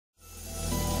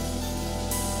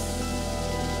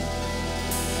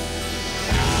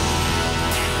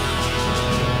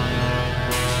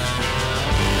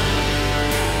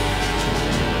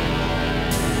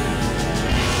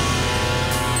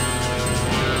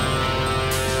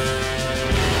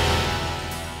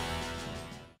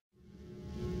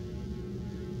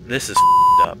This is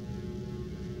f***ed up.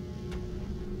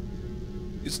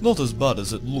 It's not as bad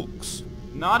as it looks.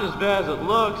 Not as bad as it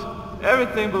looks.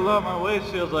 Everything below my waist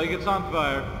feels like it's on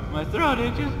fire. My throat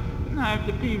itches, and I have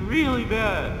to pee really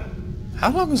bad.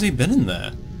 How long has he been in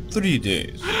there? 3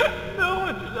 days. No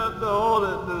one should have to hold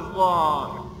it this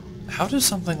long. How does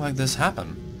something like this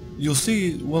happen? You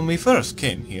see, when we first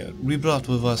came here, we brought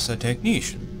with us a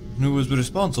technician who was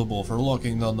responsible for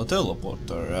locking down the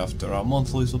teleporter after our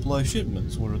monthly supply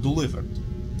shipments were delivered.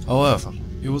 However,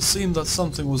 it would seem that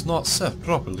something was not set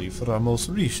properly for our most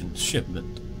recent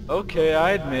shipment. Okay,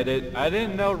 I admit it. I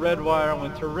didn't know red wire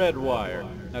went to red wire.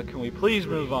 Now can we please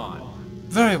move on?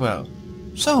 Very well.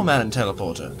 So, man in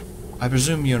teleporter, I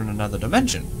presume you're in another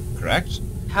dimension, correct?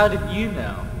 How did you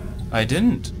know? I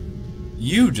didn't.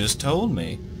 You just told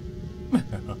me.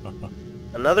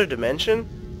 Another dimension?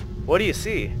 What do you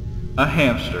see? A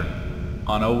hamster.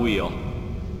 On a wheel.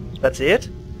 That's it?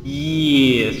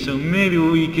 Yeah, so maybe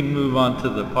we can move on to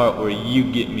the part where you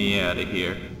get me out of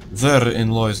here.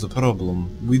 Therein lies the problem.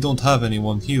 We don't have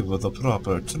anyone here with the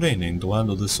proper training to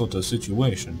handle this sort of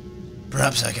situation.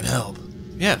 Perhaps I can help.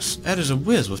 Yes, Ed is a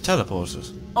whiz with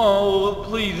teleporters. Oh,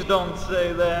 please don't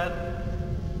say that.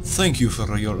 Thank you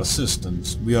for your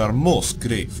assistance. We are most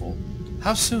grateful.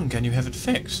 How soon can you have it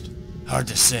fixed? Hard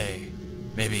to say.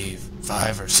 Maybe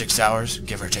 5 or 6 hours,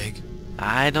 give or take.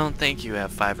 I don't think you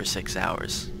have 5 or 6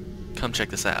 hours. Come check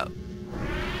this out.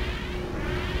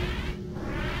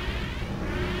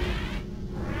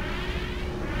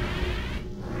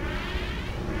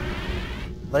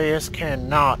 This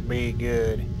cannot be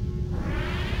good.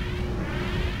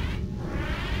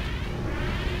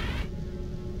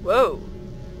 Whoa,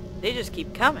 they just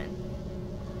keep coming.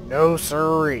 No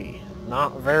siree.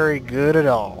 Not very good at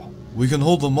all. We can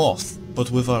hold them off,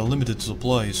 but with our limited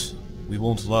supplies, we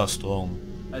won't last long.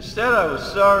 I said I was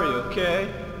sorry, okay?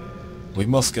 We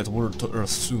must get word to Earth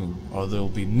soon, or there'll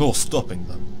be no stopping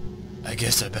them. I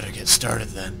guess I better get started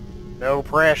then. No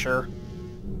pressure.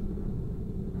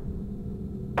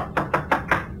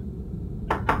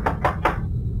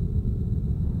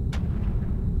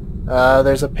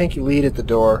 There's a pinky lead at the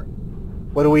door.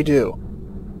 What do we do?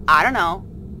 I don't know.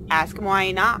 Ask him why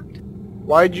he knocked.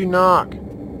 Why'd you knock?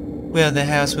 Well, the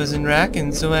house wasn't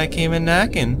rocking, so I came a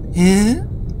knocking.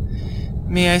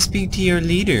 May I speak to your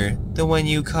leader, the one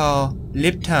you call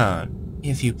Lipton,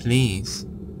 if you please?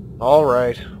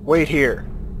 Alright, wait here.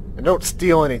 And don't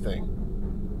steal anything.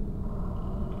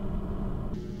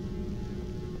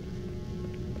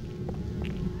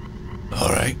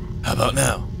 Alright, how about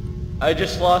now? I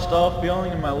just lost all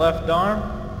feeling in my left arm,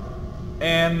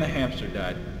 and the hamster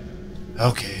died.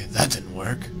 Okay, that didn't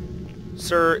work.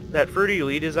 Sir, that fruity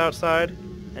lead is outside,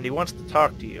 and he wants to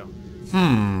talk to you.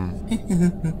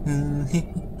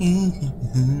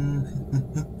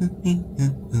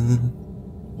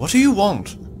 What do you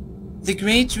want? The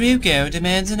great Druko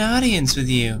demands an audience with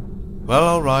you. Well,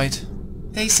 alright.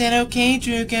 They said okay,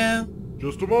 Druko.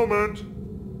 Just a moment.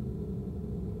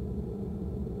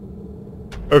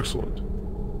 Excellent.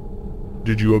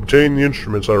 Did you obtain the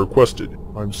instruments I requested?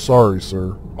 I'm sorry,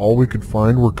 sir. All we could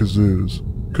find were kazoos.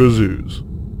 Kazoos.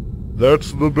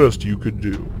 That's the best you could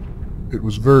do. It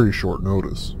was very short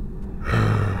notice.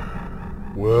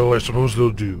 Well, I suppose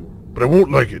they'll do, but I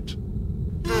won't like it.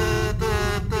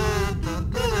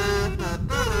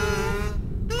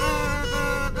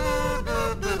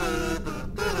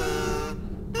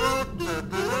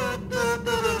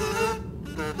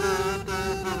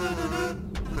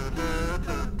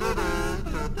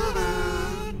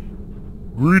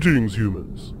 Greetings,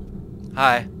 humans.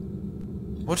 Hi.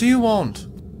 What do you want?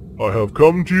 I have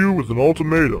come to you with an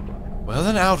ultimatum. Well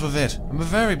then, out with it. I'm a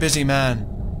very busy man.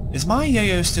 Is my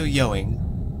yo-yo still yoing?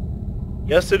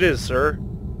 Yes, it is, sir.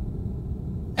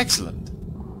 Excellent.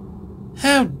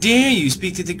 How dare you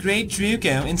speak to the great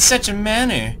Druko in such a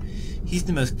manner? He's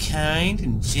the most kind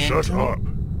and gentle... Shut up.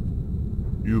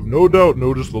 You've no doubt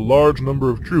noticed the large number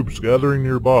of troops gathering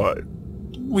nearby.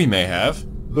 We may have.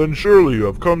 Then surely you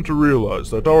have come to realize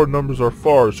that our numbers are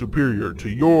far superior to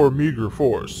your meager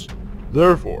force.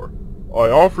 Therefore, I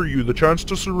offer you the chance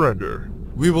to surrender.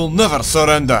 We will never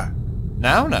surrender.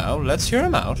 Now, let's hear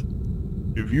him out.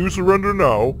 If you surrender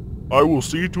now, I will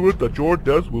see to it that your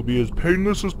death will be as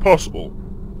painless as possible.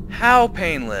 How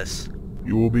painless?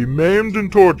 You will be maimed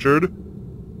and tortured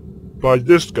by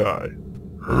this guy.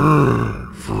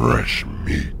 Fresh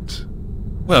meat.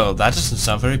 Well, that doesn't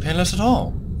sound very painless at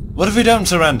all. What if we don't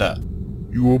surrender?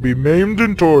 You will be maimed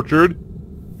and tortured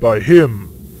by him.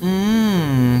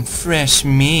 Fresh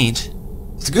meat.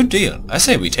 It's a good deal. I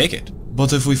say we take it.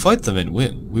 But if we fight them and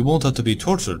win, we won't have to be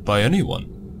tortured by anyone.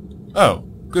 Oh,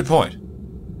 good point.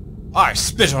 I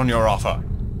spit on your offer.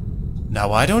 Now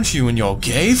why don't you and your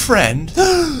gay friend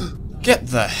get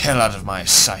the hell out of my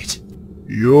sight?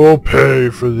 You'll pay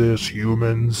for this,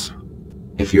 humans.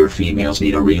 If your females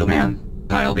need a real man,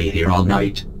 I'll be here all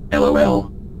night.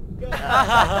 LOL.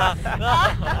 Ah,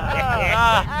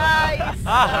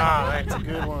 that's a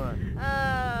good one.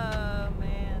 Oh,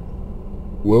 man.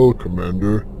 Well,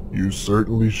 Commander, you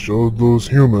certainly showed those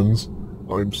humans.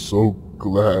 I'm so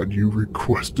glad you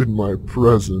requested my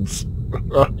presence.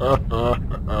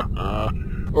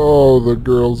 Oh, the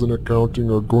girls in accounting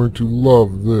are going to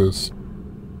love this.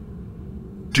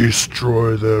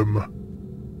 Destroy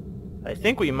them. I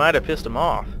think we might have pissed them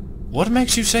off. What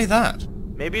makes you say that?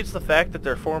 Maybe it's the fact that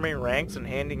they're forming ranks and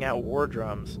handing out war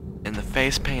drums. And the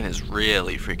face paint is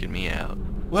really freaking me out.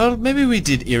 Well, maybe we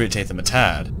did irritate them a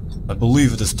tad. I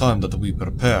believe it is time that we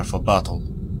prepare for battle.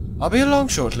 I'll be along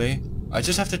shortly. I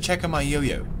just have to check on my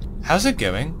yo-yo. How's it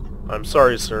going? I'm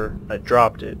sorry, sir. I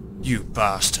dropped it. You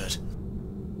bastard.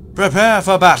 Prepare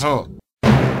for battle!